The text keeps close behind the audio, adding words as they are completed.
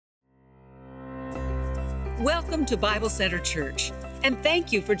Welcome to Bible Center Church, and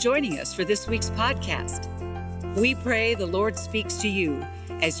thank you for joining us for this week's podcast. We pray the Lord speaks to you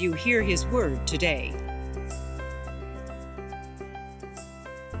as you hear His word today.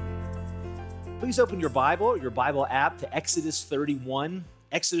 Please open your Bible app to Exodus 31.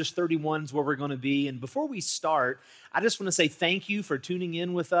 Exodus 31 is where we're going to be. And before we start, I just want to say thank you for tuning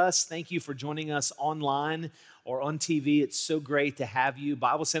in with us. Thank you for joining us online or on TV. It's so great to have you.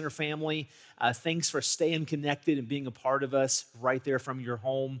 Bible Center family, thanks for staying connected and being a part of us right there from your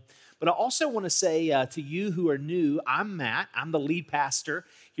home. But I also want to say to you who are new, I'm Matt. I'm the lead pastor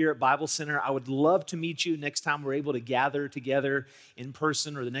here at Bible Center. I would love to meet you next time we're able to gather together in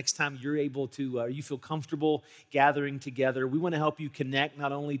person, or the next time you're able to, you feel comfortable gathering together. We want to help you connect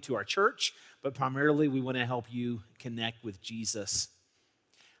not only to our church, but primarily we want to help you connect with Jesus.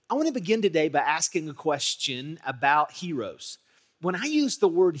 I want to begin today by asking a question about heroes. When I use the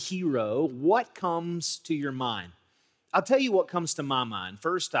word hero, what comes to your mind? I'll tell you what comes to my mind.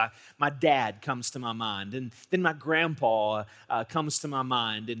 First, my dad comes to my mind, and then my grandpa comes to my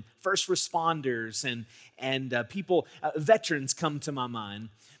mind, and first responders and people, veterans come to my mind.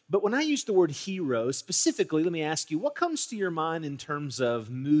 But when I use the word hero, specifically, let me ask you, what comes to your mind in terms of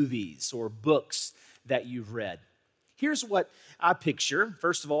movies or books that you've read? Here's what I picture.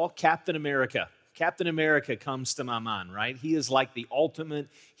 First of all, Captain America. Captain America comes to my mind, right? He is like the ultimate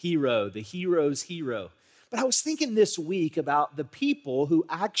hero, the hero's hero. But I was thinking this week about the people who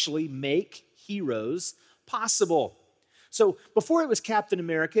actually make heroes possible. So before it was Captain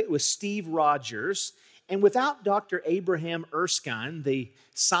America, it was Steve Rogers. And without Dr. Abraham Erskine, the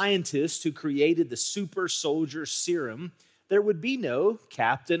scientist who created the super soldier serum, there would be no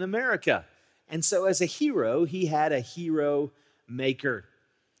Captain America. And so as a hero, he had a hero maker.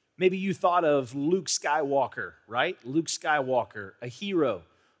 Maybe you thought of Luke Skywalker, right? Luke Skywalker, a hero.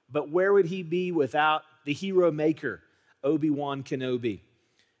 But where would he be without the hero maker, Obi-Wan Kenobi?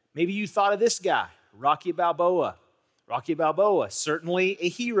 Maybe you thought of this guy, Rocky Balboa. Rocky Balboa, certainly a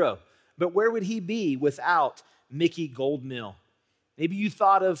hero. But where would he be without Mickey Goldmill? Maybe you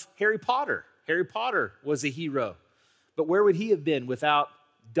thought of Harry Potter. Harry Potter was a hero. But where would he have been without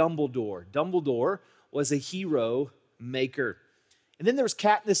Dumbledore? Dumbledore was a hero maker. And then there was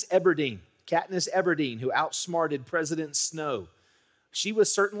Katniss Everdeen. Katniss Everdeen, who outsmarted President Snow. She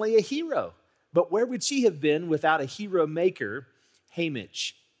was certainly a hero. But where would she have been without a hero maker,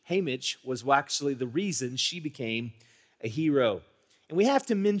 Haymitch? Haymitch was actually the reason she became a hero. And we have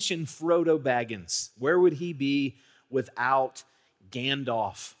to mention Frodo Baggins. Where would he be without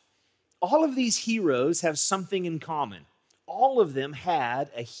Gandalf? All of these heroes have something in common. All of them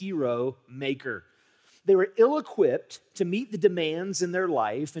had a hero maker. They were ill-equipped to meet the demands in their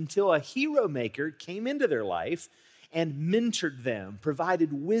life until a hero maker came into their life and mentored them,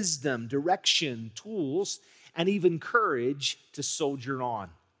 provided wisdom, direction, tools, and even courage to soldier on.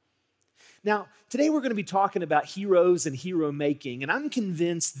 Now, today we're going to be talking about heroes and hero making, and I'm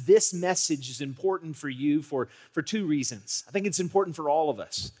convinced this message is important for you for two reasons. I think it's important for all of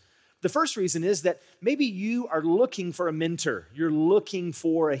us. The first reason is that maybe you are looking for a mentor. You're looking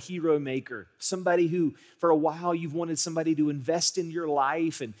for a hero maker, somebody who, for a while, you've wanted somebody to invest in your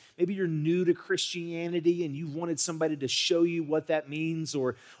life, and maybe you're new to Christianity and you've wanted somebody to show you what that means,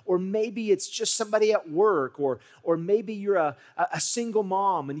 or maybe it's just somebody at work, or maybe you're a single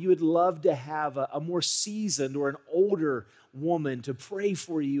mom and you would love to have a more seasoned or an older woman to pray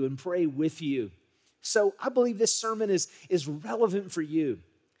for you and pray with you. So I believe this sermon is relevant for you.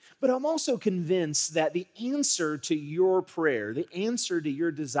 But I'm also convinced that the answer to your prayer, the answer to your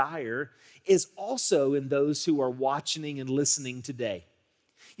desire, is also in those who are watching and listening today.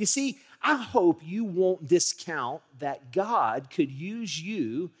 You see, I hope you won't discount that God could use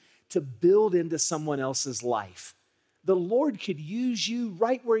you to build into someone else's life. The Lord could use you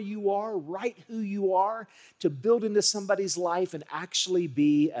right where you are, right who you are, to build into somebody's life and actually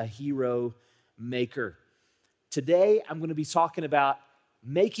be a hero maker. Today, I'm going to be talking about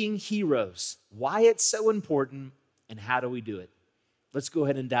making heroes, why it's so important, and how do we do it. Let's go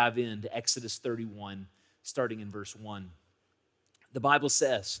ahead and dive into Exodus 31, starting in verse 1. The Bible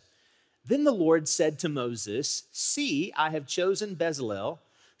says, "Then the Lord said to Moses, 'See, I have chosen Bezalel,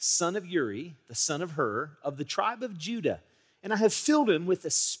 son of Uri, the son of Hur, of the tribe of Judah, and I have filled him with the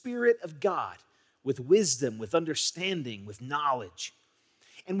Spirit of God, with wisdom, with understanding, with knowledge,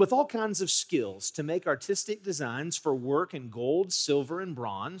 and with all kinds of skills to make artistic designs for work in gold, silver, and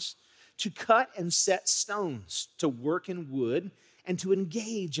bronze, to cut and set stones, to work in wood, and to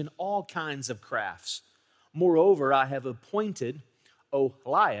engage in all kinds of crafts. Moreover, I have appointed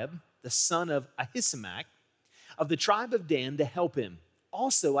Oholiab, the son of Ahisamach, of the tribe of Dan, to help him.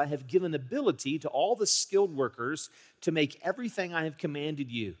 Also, I have given ability to all the skilled workers to make everything I have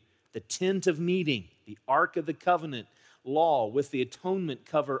commanded you: the tent of meeting, the ark of the covenant, law with the atonement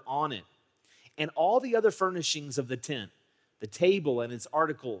cover on it, and all the other furnishings of the tent, the table and its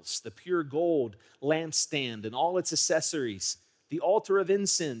articles, the pure gold lampstand and all its accessories, the altar of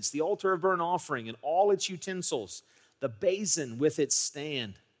incense, the altar of burnt offering and all its utensils, the basin with its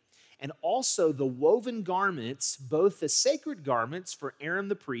stand, and also the woven garments, both the sacred garments for Aaron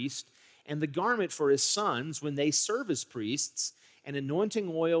the priest and the garment for his sons when they serve as priests, and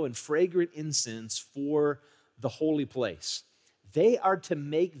anointing oil and fragrant incense for the holy place. They are to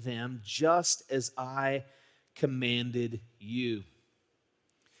make them just as I commanded you.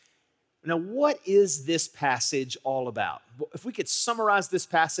 Now, what is this passage all about? If we could summarize this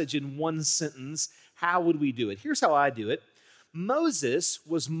passage in one sentence, how would we do it? Here's how I do it. Moses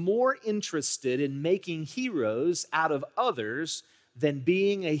was more interested in making heroes out of others than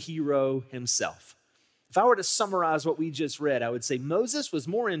being a hero himself. If I were to summarize what we just read, I would say Moses was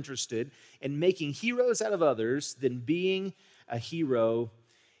more interested in making heroes out of others than being a hero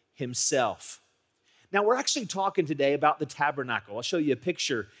himself. Now, we're actually talking today about the tabernacle. I'll show you a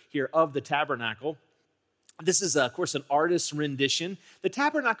picture here of the tabernacle. This is, of course, an artist's rendition. The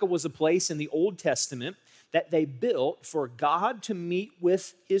tabernacle was a place in the Old Testament that they built for God to meet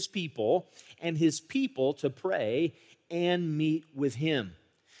with his people and his people to pray and meet with him.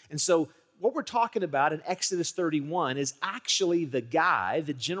 And so what we're talking about in Exodus 31 is actually the guy,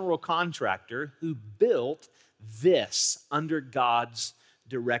 the general contractor, who built this under God's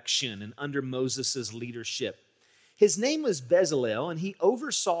direction and under Moses' leadership. His name was Bezalel, and he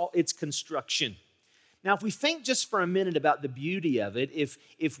oversaw its construction. Now, if we think just for a minute about the beauty of it,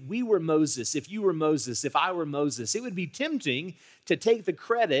 if we were Moses, if you were Moses, if I were Moses, it would be tempting to take the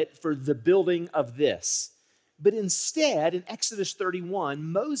credit for the building of this. But instead, in Exodus 31,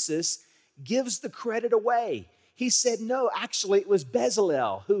 Moses gives the credit away. He said, no, actually, it was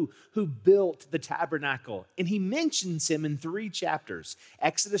Bezalel who built the tabernacle. And he mentions him in 3 chapters: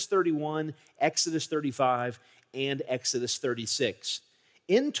 Exodus 31, Exodus 35, and Exodus 36.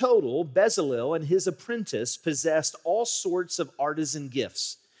 In total, Bezalel and his apprentice possessed all sorts of artisan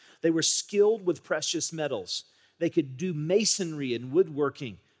gifts. They were skilled with precious metals. They could do masonry and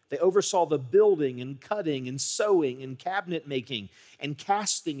woodworking. They oversaw the building and cutting and sewing and cabinet making and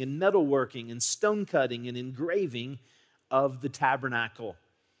casting and metalworking and stone cutting and engraving of the tabernacle.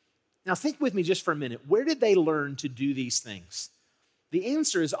 Now think with me just for a minute. Where did they learn to do these things? The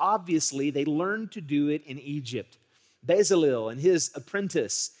answer is obviously they learned to do it in Egypt. Bezalel and his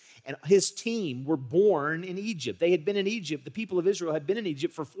apprentice and his team were born in Egypt. They had been in Egypt. The people of Israel had been in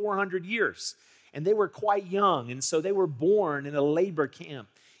Egypt for 400 years, and they were quite young, and so they were born in a labor camp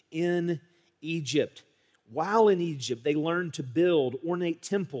in Egypt. While in Egypt, they learned to build ornate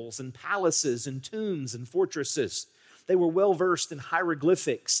temples and palaces and tombs and fortresses. They were well versed in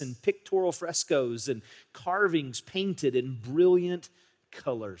hieroglyphics and pictorial frescoes and carvings painted in brilliant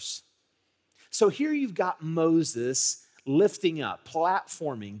colors. So here you've got Moses lifting up,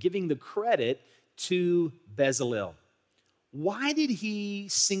 platforming, giving the credit to Bezalel. Why did he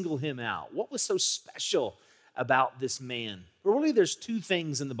single him out? What was so special about this man? Well, really, there's 2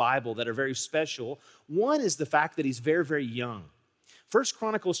 things in the Bible that are very special. One is the fact that he's very, very young. 1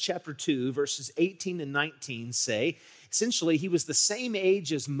 Chronicles chapter 2, verses 18 and 19 say, essentially, he was the same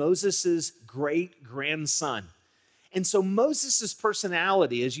age as Moses' great-grandson. And so Moses'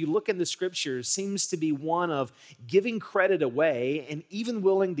 personality, as you look in the scriptures, seems to be one of giving credit away and even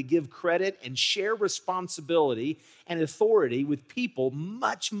willing to give credit and share responsibility and authority with people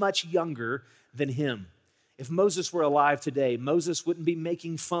much, much younger than him. If Moses were alive today, Moses wouldn't be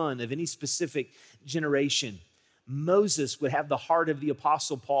making fun of any specific generation. Moses would have the heart of the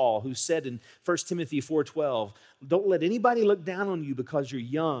Apostle Paul, who said in 1 Timothy 4:12, don't let anybody look down on you because you're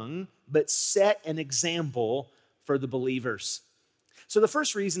young, but set an example for the believers. So the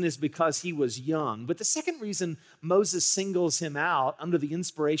first reason is because he was young. But the second reason Moses singles him out under the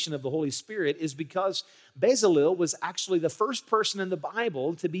inspiration of the Holy Spirit is because Bezalel was actually the first person in the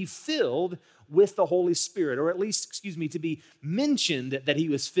Bible to be filled with the Holy Spirit, or at least, to be mentioned that he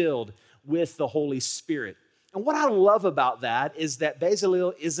was filled with the Holy Spirit. And what I love about that is that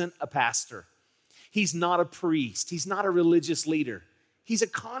Bezalel isn't a pastor. He's not a priest. He's not a religious leader. He's a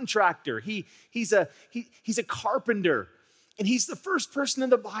contractor. He's a carpenter. And he's the first person in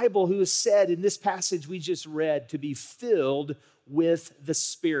the Bible who is said in this passage we just read to be filled with the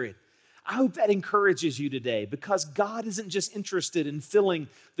Spirit. I hope that encourages you today, because God isn't just interested in filling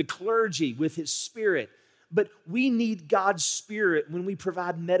the clergy with his Spirit, but we need God's Spirit when we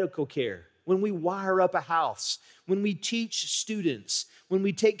provide medical care, when we wire up a house, when we teach students, when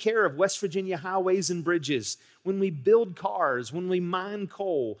we take care of West Virginia highways and bridges, when we build cars, when we mine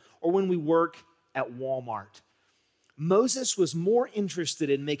coal, or when we work at Walmart. Moses was more interested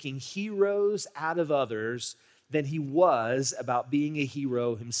in making heroes out of others than he was about being a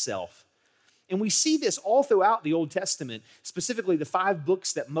hero himself. And we see this all throughout the Old Testament, specifically the 5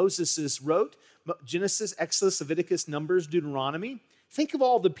 books that Moses wrote, Genesis, Exodus, Leviticus, Numbers, Deuteronomy. Think of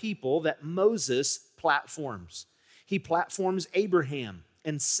all the people that Moses platforms. He platforms Abraham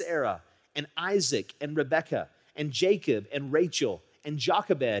and Sarah and Isaac and Rebekah and Jacob and Rachel and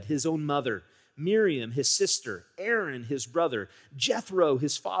Jochebed, his own mother, Miriam, his sister, Aaron, his brother, Jethro,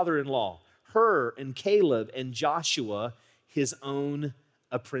 his father-in-law, Hur and Caleb and Joshua, his own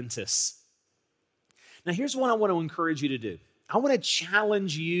apprentice. Now, here's what I want to encourage you to do. I want to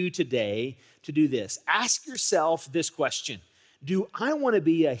challenge you today to do this. Ask yourself this question. Do I want to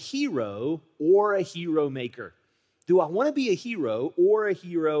be a hero or a hero maker? Do I want to be a hero or a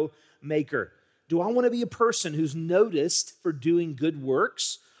hero maker? Do I want to be a person who's noticed for doing good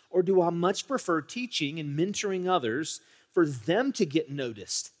works, or do I much prefer teaching and mentoring others for them to get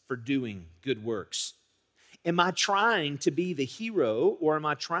noticed for doing good works? Am I trying to be the hero, or am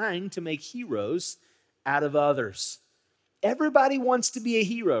I trying to make heroes out of others? Everybody wants to be a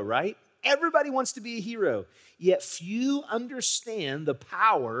hero, right? Everybody wants to be a hero, yet few understand the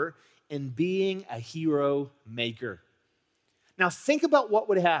power in being a hero maker. Now, think about what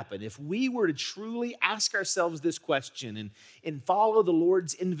would happen if we were to truly ask ourselves this question and follow the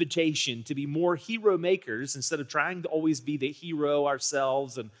Lord's invitation to be more hero makers instead of trying to always be the hero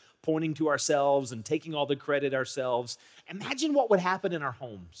ourselves and pointing to ourselves and taking all the credit ourselves. Imagine what would happen in our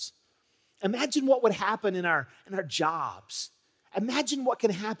homes. Imagine what would happen in our jobs. Imagine what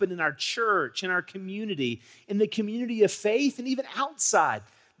can happen in our church, in our community, in the community of faith, and even outside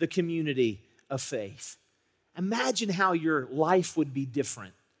the community of faith. Imagine how your life would be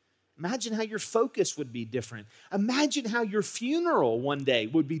different. Imagine how your focus would be different. Imagine how your funeral one day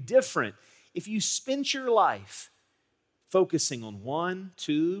would be different if you spent your life focusing on 1,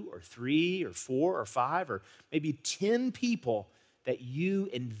 2, or 3, or 4, or 5, or maybe 10 people that you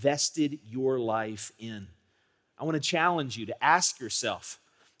invested your life in. I want to challenge you to ask yourself,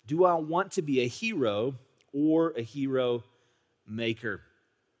 do I want to be a hero or a hero maker?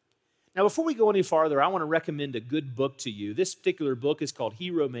 Now, before we go any farther, I want to recommend a good book to you. This particular book is called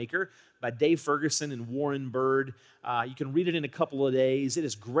Hero Maker by Dave Ferguson and Warren Bird. You can read it in a couple of days. It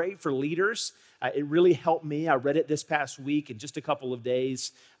is great for leaders. It really helped me. I read it this past week in just a couple of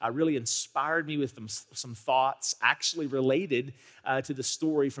days. It really inspired me with some thoughts actually related to the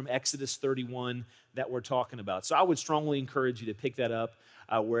story from Exodus 31 that we're talking about. So I would strongly encourage you to pick that up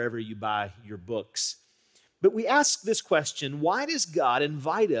wherever you buy your books. But we ask this question, why does God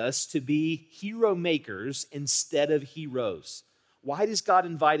invite us to be hero makers instead of heroes? Why does God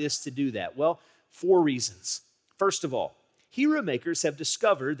invite us to do that? Well, 4 reasons. First of all, hero makers have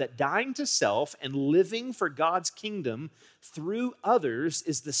discovered that dying to self and living for God's kingdom through others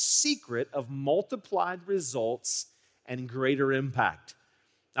is the secret of multiplied results and greater impact.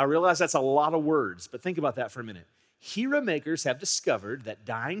 Now, I realize that's a lot of words, but think about that for a minute. Hero makers have discovered that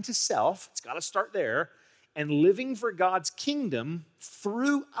dying to self, it's got to start there, and living for God's kingdom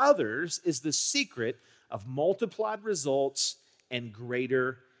through others is the secret of multiplied results and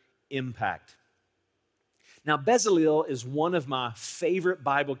greater impact. Now, Bezalel is one of my favorite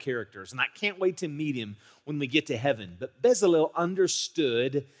Bible characters, and I can't wait to meet him when we get to heaven. But Bezalel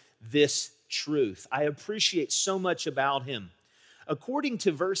understood this truth. I appreciate so much about him. According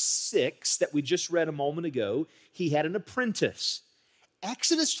to verse 6 that we just read a moment ago, he had an apprentice.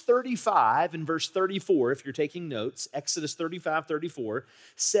 Exodus 35 and verse 34, if you're taking notes, Exodus 35, 34,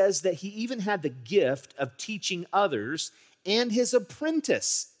 says that he even had the gift of teaching others, and his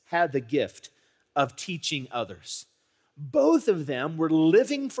apprentice had the gift of teaching others. Both of them were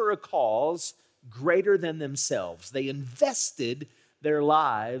living for a cause greater than themselves. They invested their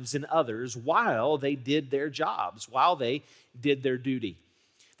lives in others while they did their jobs, while they did their duty.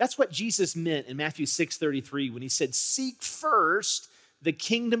 That's what Jesus meant in Matthew 6:33 when he said, "Seek first the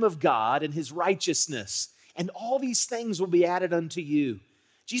kingdom of God and his righteousness, and all these things will be added unto you."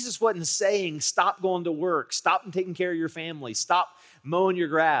 Jesus wasn't saying, stop going to work, stop taking care of your family, stop mowing your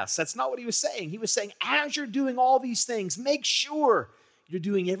grass. That's not what he was saying. He was saying, as you're doing all these things, make sure you're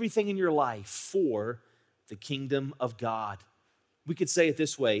doing everything in your life for the kingdom of God. We could say it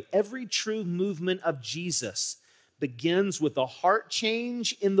this way: every true movement of Jesus begins with a heart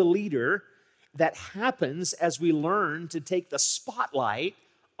change in the leader that happens as we learn to take the spotlight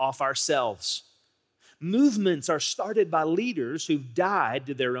off ourselves. Movements are started by leaders who've died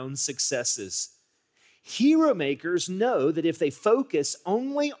to their own successes. Hero makers know that if they focus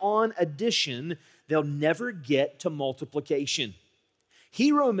only on addition, they'll never get to multiplication.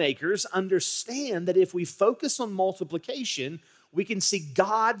 Hero makers understand that if we focus on multiplication, we can see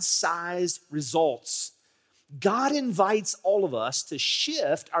God-sized results. God invites all of us to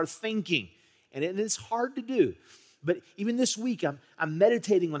shift our thinking, and it's hard to do. But even this week, I'm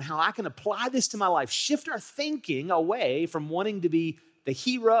meditating on how I can apply this to my life. Shift our thinking away from wanting to be the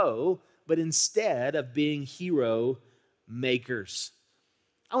hero, but instead of being hero makers.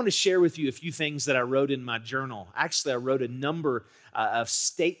 I want to share with you a few things that I wrote in my journal. Actually, I wrote a number of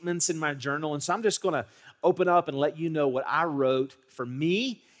statements in my journal, and so I'm just going to open up and let you know what I wrote for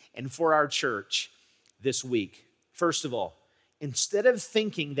me and for our church this week. First of all, instead of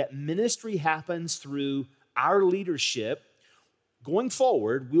thinking that ministry happens through our leadership, going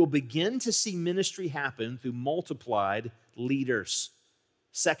forward, we'll begin to see ministry happen through multiplied leaders.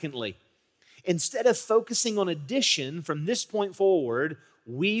 Secondly, instead of focusing on addition from this point forward,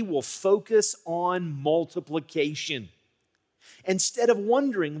 we will focus on multiplication. Instead of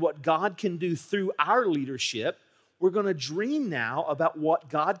wondering what God can do through our leadership, we're going to dream now about what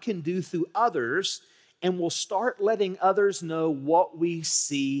God can do through others, and we'll start letting others know what we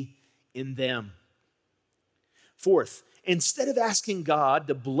see in them. Fourth, instead of asking God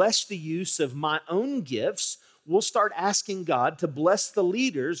to bless the use of my own gifts, we'll start asking God to bless the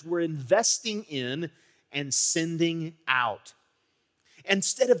leaders we're investing in and sending out.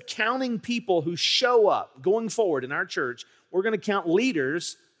 Instead of counting people who show up going forward in our church, we're going to count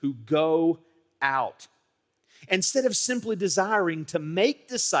leaders who go out. Instead of simply desiring to make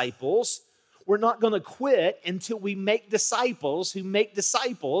disciples, we're not going to quit until we make disciples who make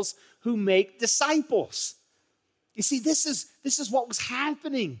disciples who make disciples. You see, this is what was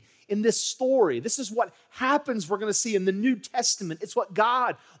happening in this story. This is what happens, we're going to see in the New Testament. It's what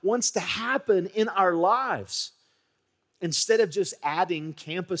God wants to happen in our lives. Instead of just adding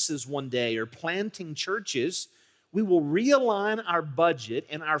campuses one day or planting churches, we will realign our budget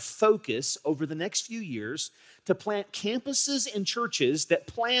and our focus over the next few years to plant campuses and churches that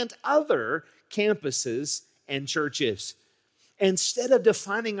plant other campuses and churches. Instead of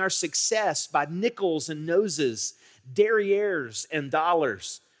defining our success by nickels and noses, derrieres and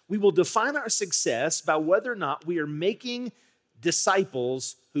dollars, we will define our success by whether or not we are making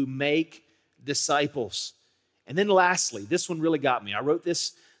disciples who make disciples. And then lastly, this one really got me. I wrote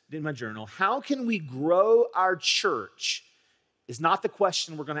this in my journal. How can we grow our church is not the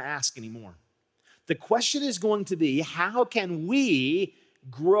question we're going to ask anymore. The question is going to be, how can we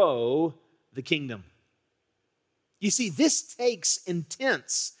grow the kingdom? You see, this takes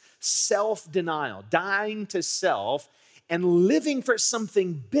intense self-denial, dying to self, and living for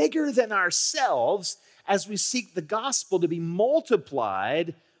something bigger than ourselves as we seek the gospel to be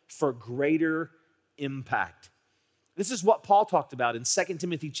multiplied for greater impact. This is what Paul talked about in 2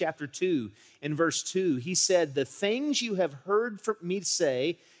 Timothy chapter 2, in verse 2. He said, "The things you have heard from me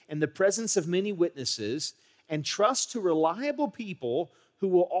say in the presence of many witnesses, and trust to reliable people who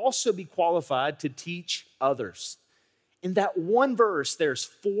will also be qualified to teach others." In that one verse, there's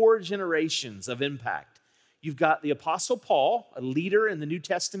 4 generations of impact. You've got the Apostle Paul, a leader in the New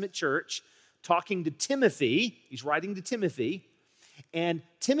Testament church, talking to Timothy. He's writing to Timothy. And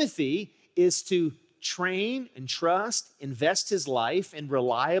Timothy is to train and trust, invest his life in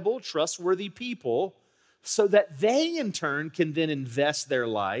reliable, trustworthy people so that they in turn can then invest their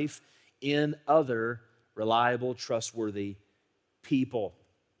life in other reliable, trustworthy people.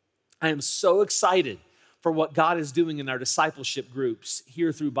 I am so excited for what God is doing in our discipleship groups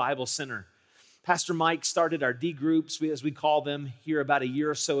here through Bible Center. Pastor Mike started our D groups, as we call them, here about a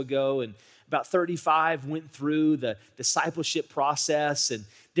year or so ago, and about 35 went through the discipleship process, and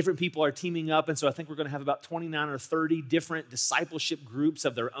different people are teaming up, and so I think we're going to have about 29 or 30 different discipleship groups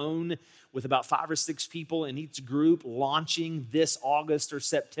of their own, with about 5 or 6 people in each group launching this August or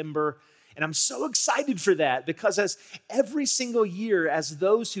September. And I'm so excited for that because as every single year, as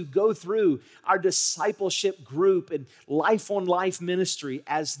those who go through our discipleship group and Life on Life ministry,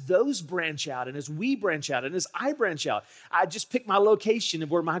 as those branch out and as we branch out and as I branch out, I just picked my location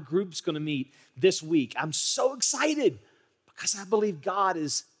of where my group's going to meet this week. I'm so excited because I believe God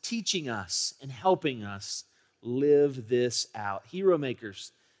is teaching us and helping us live this out. Hero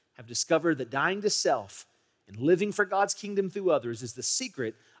makers have discovered that dying to self and living for God's kingdom through others is the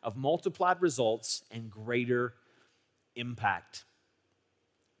secret of multiplied results and greater impact.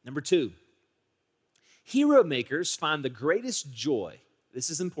 Number 2, hero makers find the greatest joy, this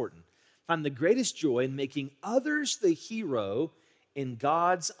is important, find the greatest joy in making others the hero in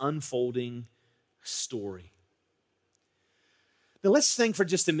God's unfolding story. Now let's think for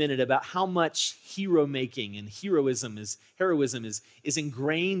just a minute about how much hero making and heroism is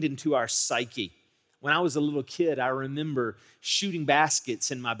ingrained into our psyche. When I was a little kid, I remember shooting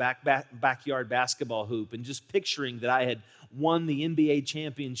baskets in my backyard basketball hoop and just picturing that I had won the NBA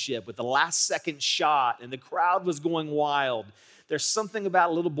championship with the last second shot and the crowd was going wild. There's something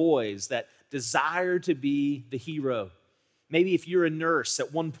about little boys that desire to be the hero. Maybe if you're a nurse,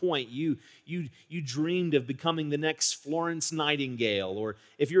 at one point you dreamed of becoming the next Florence Nightingale, or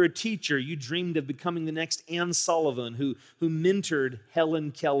if you're a teacher, you dreamed of becoming the next Anne Sullivan who mentored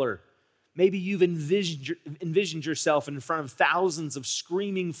Helen Keller. Maybe you've envisioned yourself in front of thousands of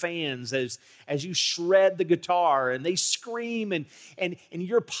screaming fans as you shred the guitar and they scream and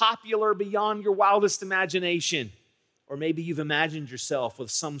you're popular beyond your wildest imagination. Or maybe you've imagined yourself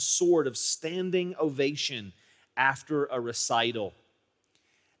with some sort of standing ovation after a recital.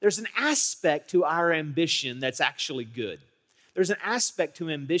 There's an aspect to our ambition that's actually good. There's an aspect to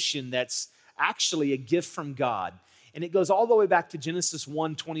ambition that's actually a gift from God. And it goes all the way back to Genesis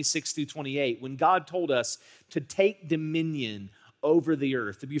 1:26 through 28, when God told us to take dominion over the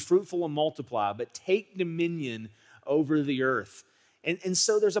earth, to be fruitful and multiply, but take dominion over the earth. And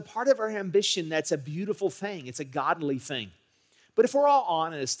so there's a part of our ambition that's a beautiful thing. It's a godly thing. But if we're all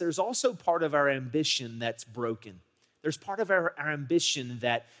honest, there's also part of our ambition that's broken. There's part of our ambition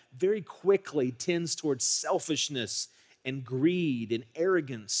that very quickly tends towards selfishness and greed and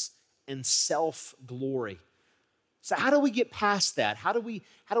arrogance and self-glory. So how do we get past that? How do we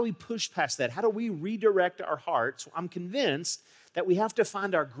push past that? How do we redirect our hearts? I'm convinced that we have to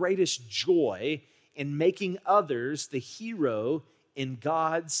find our greatest joy in making others the hero in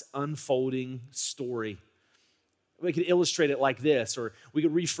God's unfolding story. We could illustrate it like this, or we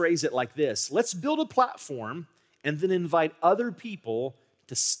could rephrase it like this. Let's build a platform and then invite other people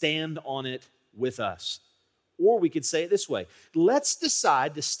to stand on it with us. Or we could say it this way. Let's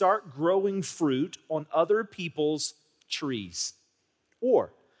decide to start growing fruit on other people's trees.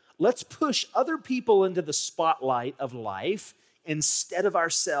 Or let's push other people into the spotlight of life instead of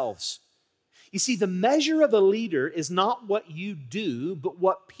ourselves. You see, the measure of a leader is not what you do, but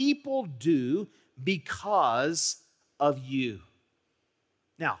what people do because of you.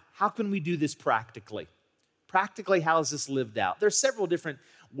 Now, how can we do this practically? Practically, how is this lived out? There's several different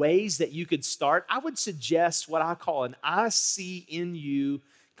ways that you could start. I would suggest what I call an I see in you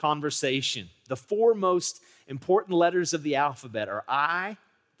conversation. The four most important letters of the alphabet are I,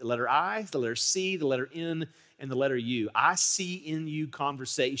 the letter C, the letter N, and the letter U. I see in you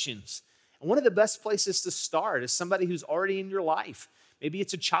conversations. And one of the best places to start is somebody who's already in your life. Maybe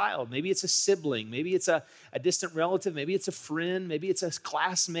it's a child, maybe it's a sibling, maybe it's a distant relative, maybe it's a friend, maybe it's a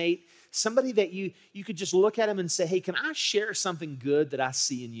classmate, somebody that you could just look at them and say, hey, can I share something good that I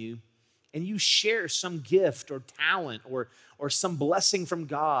see in you? And you share some gift or talent or some blessing from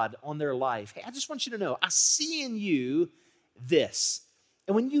God on their life. Hey, I just want you to know, I see in you this.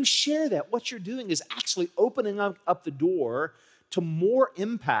 And when you share that, what you're doing is actually opening up the door to more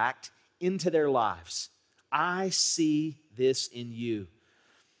impact into their lives. I see this in you.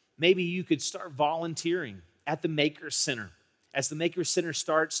 Maybe you could start volunteering at the Maker Center. As the Maker Center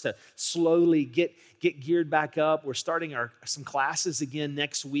starts to slowly get geared back up, we're starting some classes again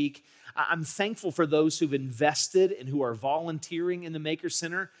next week. I'm thankful for those who've invested and who are volunteering in the Maker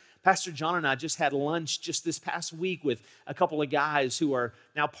Center. Pastor John and I just had lunch just this past week with a couple of guys who are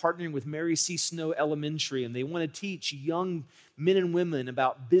now partnering with Mary C. Snow Elementary, and they want to teach young men and women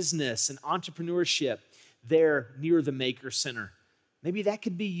about business and entrepreneurship there near the Maker Center. Maybe that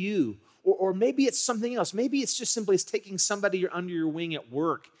could be you, or maybe it's something else. Maybe it's just simply taking somebody under your wing at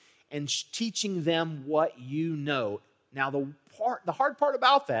work and teaching them what you know. Now, the hard part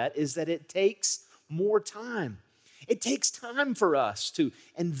about that is that it takes more time. It takes time for us to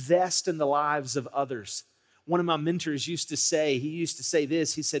invest in the lives of others. One of my mentors used to say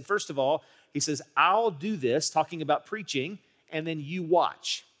this. He said, first of all, he says, I'll do this, talking about preaching, and then you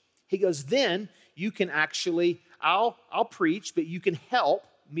watch. He goes, then you can actually, I'll preach, but you can help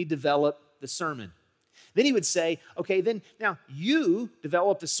me develop the sermon. Then he would say, okay, then now you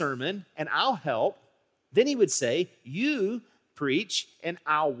develop the sermon and I'll help. Then he would say, you preach and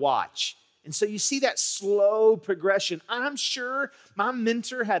I'll watch. And so you see that slow progression. I'm sure my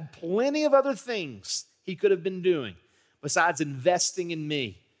mentor had plenty of other things he could have been doing besides investing in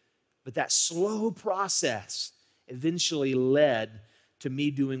me. But that slow process eventually led to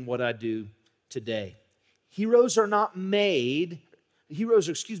me doing what I do today. Heroes are made,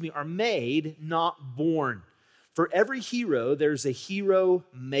 not born. For every hero, there's a hero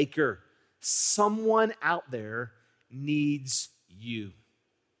maker. Someone out there needs you.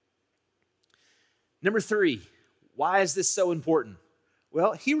 Number 3, Why is this so important?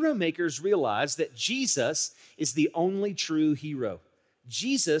 Well, hero makers realize that Jesus is the only true hero.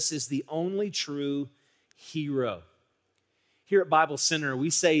 Jesus is the only true hero. Here at Bible Center, we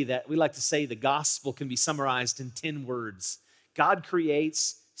like to say the gospel can be summarized in 10 words. God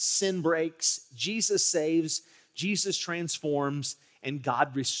creates, sin breaks, Jesus saves, Jesus transforms, and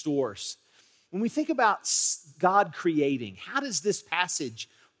God restores. When we think about God creating, how does this passage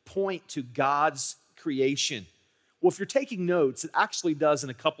point to God's creation? Well, if you're taking notes, it actually does in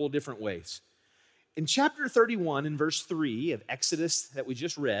a couple of different ways. In chapter 31, in verse 3 of Exodus that we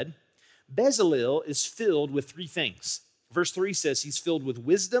just read, Bezalel is filled with three things. Verse 3 says he's filled with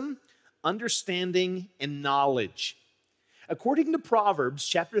wisdom, understanding, and knowledge. According to Proverbs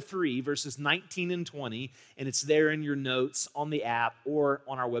chapter 3, verses 19 and 20, and it's there in your notes on the app or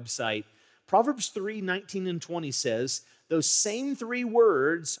on our website, Proverbs 3, 19 and 20 says, those same three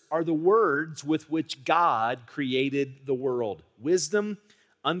words are the words with which God created the world. Wisdom,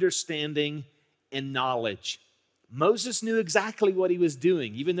 understanding, and knowledge. Moses knew exactly what he was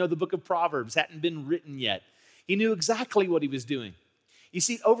doing, even though the book of Proverbs hadn't been written yet. He knew exactly what he was doing. You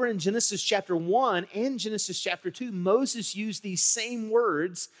see, over in Genesis chapter 1 and Genesis chapter 2, Moses used these same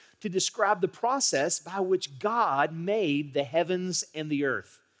words to describe the process by which God made the heavens and the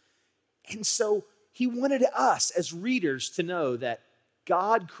earth. And so he wanted us as readers to know that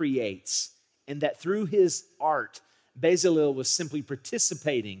God creates and that through his art, Bezalel was simply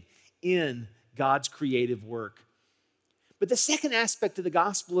participating in God's creative work. But the second aspect of the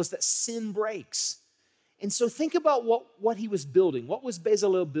gospel is that sin breaks. And so think about what he was building. What was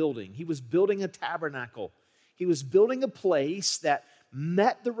Bezalel building? He was building a tabernacle. He was building a place that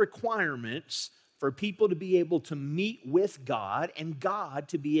met the requirements for people to be able to meet with God and God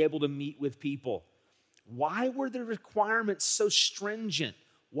to be able to meet with people. Why were the requirements so stringent?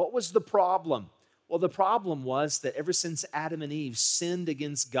 What was the problem? Well, the problem was that ever since Adam and Eve sinned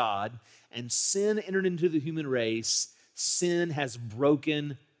against God and sin entered into the human race, sin has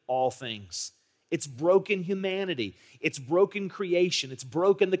broken all things. It's broken humanity. It's broken creation. It's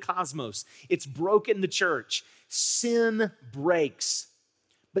broken the cosmos. It's broken the church. Sin breaks.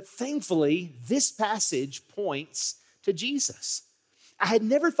 But thankfully, this passage points to Jesus. I had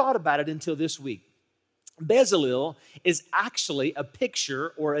never thought about it until this week. Bezalel is actually a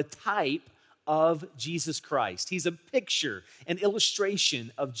picture or a type of Jesus Christ. He's a picture, an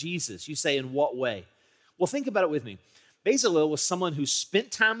illustration of Jesus. You say, in what way? Well, think about it with me. Bezalel was someone who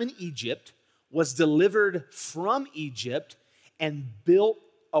spent time in Egypt, was delivered from Egypt, and built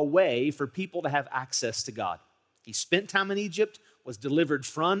a way for people to have access to God. He spent time in Egypt, was delivered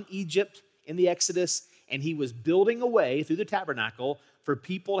from Egypt in the Exodus, and he was building a way through the tabernacle for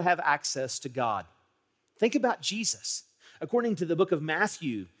people to have access to God. Think about Jesus. According to the book of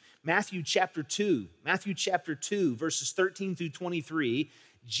Matthew chapter 2, verses 13 through 23,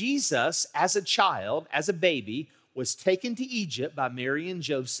 Jesus, as a child, as a baby, was taken to Egypt by Mary and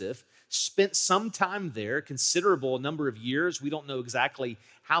Joseph, spent some time there, considerable number of years. We don't know exactly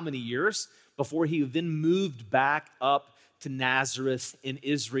how many years, before he then moved back up to Nazareth in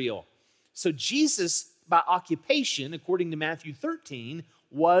Israel. So Jesus, by occupation, according to Matthew 13,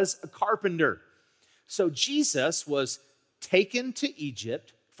 was a carpenter. So Jesus was taken to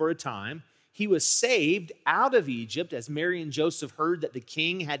Egypt for a time. He was saved out of Egypt as Mary and Joseph heard that the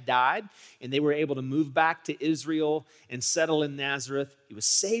king had died and they were able to move back to Israel and settle in Nazareth. He was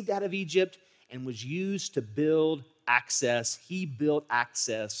saved out of Egypt and was used to build access. He built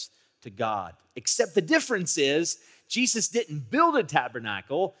access to God. Except the difference is Jesus didn't build a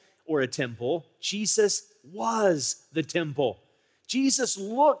tabernacle or a temple. Jesus was the temple. Jesus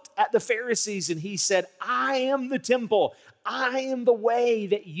looked at the Pharisees and he said, I am the temple. I am the way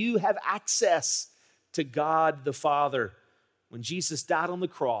that you have access to God the Father. When Jesus died on the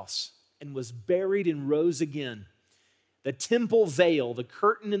cross and was buried and rose again, the temple veil, the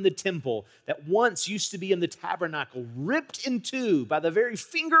curtain in the temple that once used to be in the tabernacle, ripped in two by the very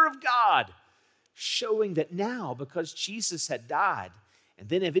finger of God, showing that now, because Jesus had died and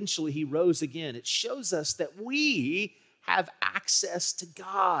then eventually he rose again, it shows us that we have access to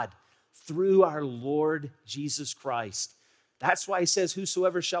God through our Lord Jesus Christ. That's why he says,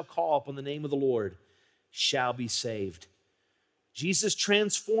 whosoever shall call upon the name of the Lord shall be saved. Jesus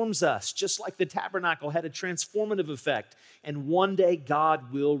transforms us, just like the tabernacle had a transformative effect. And one day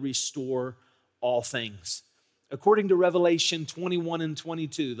God will restore all things. According to Revelation 21 and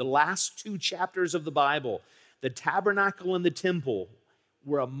 22, the last two chapters of the Bible, the tabernacle and the temple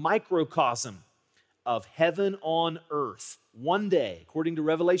were a microcosm of heaven on earth. One day, according to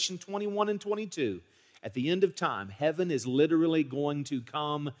Revelation 21 and 22, at the end of time, heaven is literally going to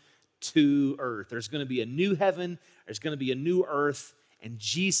come to earth. There's going to be a new heaven, there's going to be a new earth, and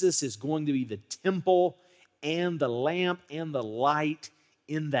Jesus is going to be the temple and the lamp and the light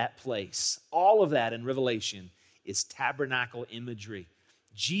in that place. All of that in Revelation is tabernacle imagery.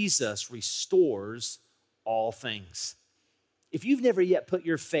 Jesus restores all things. If you've never yet put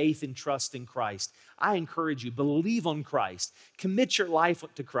your faith and trust in Christ, I encourage you, believe on Christ. Commit your life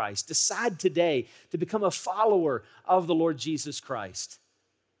to Christ. Decide today to become a follower of the Lord Jesus Christ.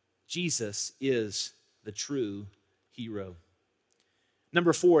 Jesus is the true hero.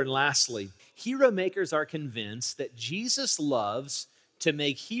 Number 4, and lastly, hero makers are convinced that Jesus loves to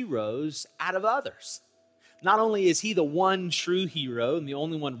make heroes out of others. Not only is he the one true hero and the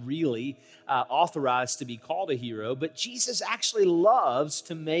only one really authorized to be called a hero, but Jesus actually loves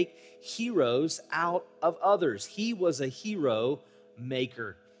to make heroes out of others. He was a hero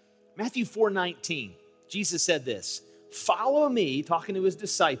maker. Matthew 4:19, Jesus said this, "Follow me," talking to his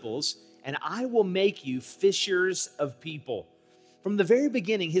disciples, "and I will make you fishers of people." From the very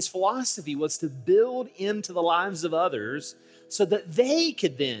beginning, his philosophy was to build into the lives of others so that they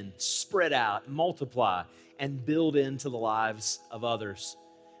could then spread out, multiply, and build into the lives of others.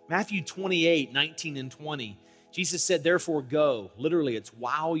 Matthew 28:19 and 20, Jesus said, "Therefore go," literally it's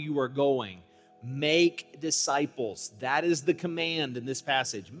while you are going, "make disciples." That is the command in this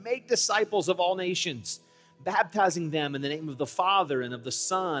passage. Make disciples of all nations, baptizing them in the name of the Father and of the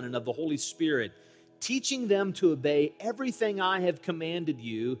Son and of the Holy Spirit, teaching them to obey everything I have commanded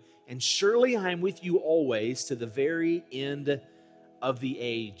you, and surely I am with you always to the very end of the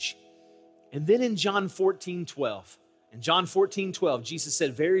age. And then in John 14:12, Jesus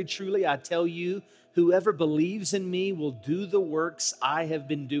said, "Very truly I tell you, whoever believes in me will do the works I have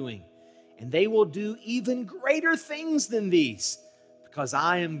been doing, and they will do even greater things than these, because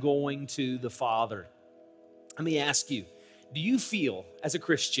I am going to the Father." Let me ask you, do you feel as a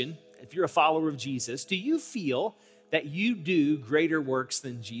Christian, if you're a follower of Jesus, do you feel that you do greater works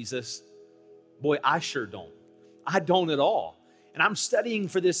than Jesus? Boy, I sure don't. I don't at all. And I'm studying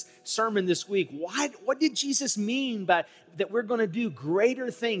for this sermon this week. What did Jesus mean by that we're going to do greater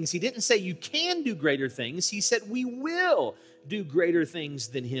things? He didn't say you can do greater things. He said we will do greater things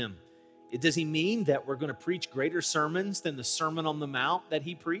than him. Does he mean that we're going to preach greater sermons than the Sermon on the Mount that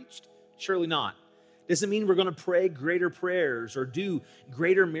he preached? Surely not. Does it mean we're going to pray greater prayers or do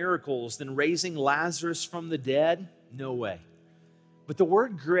greater miracles than raising Lazarus from the dead? No way. But the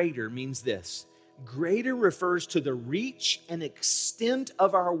word greater means this. Greater refers to the reach and extent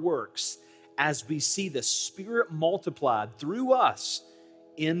of our works as we see the Spirit multiplied through us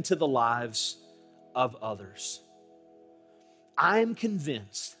into the lives of others. I'm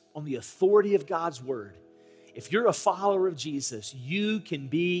convinced on the authority of God's word, if you're a follower of Jesus, you can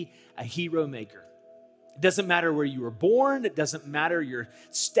be a hero maker. It doesn't matter where you were born. It doesn't matter your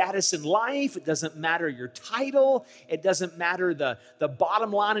status in life. It doesn't matter your title. It doesn't matter the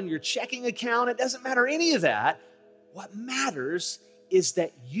bottom line in your checking account. It doesn't matter any of that. What matters is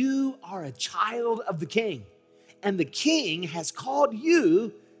that you are a child of the King, and the King has called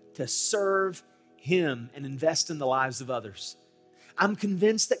you to serve him and invest in the lives of others. I'm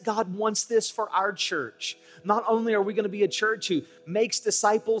convinced that God wants this for our church. Not only are we going to be a church who makes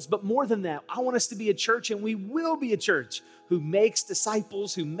disciples, but more than that, I want us to be a church, and we will be a church who makes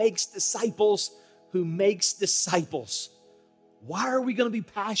disciples, who makes disciples, who makes disciples. Why are we going to be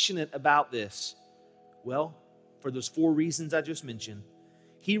passionate about this? Well, for those 4 reasons I just mentioned.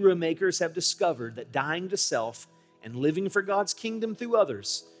 Hero makers have discovered that dying to self and living for God's kingdom through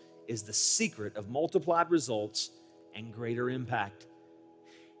others is the secret of multiplied results and greater impact.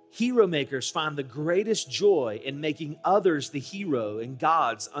 Hero makers find the greatest joy in making others the hero in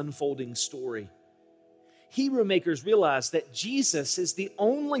God's unfolding story. Hero makers realize that Jesus is the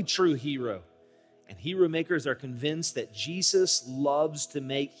only true hero, and hero makers are convinced that Jesus loves to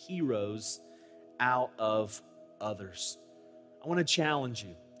make heroes out of others. I want to challenge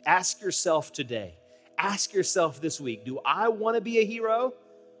you. Ask yourself today, ask yourself this week, do I want to be a hero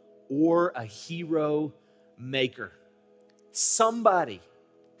or a hero maker? Somebody,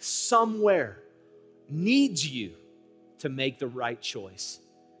 somewhere needs you to make the right choice.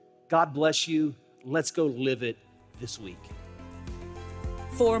 God bless you. Let's go live it this week.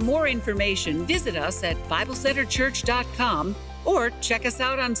 For more information, visit us at BibleCenterChurch.com or check us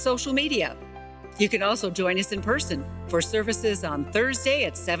out on social media. You can also join us in person for services on Thursday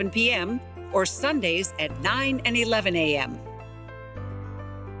at 7 p.m. or Sundays at 9 and 11 a.m.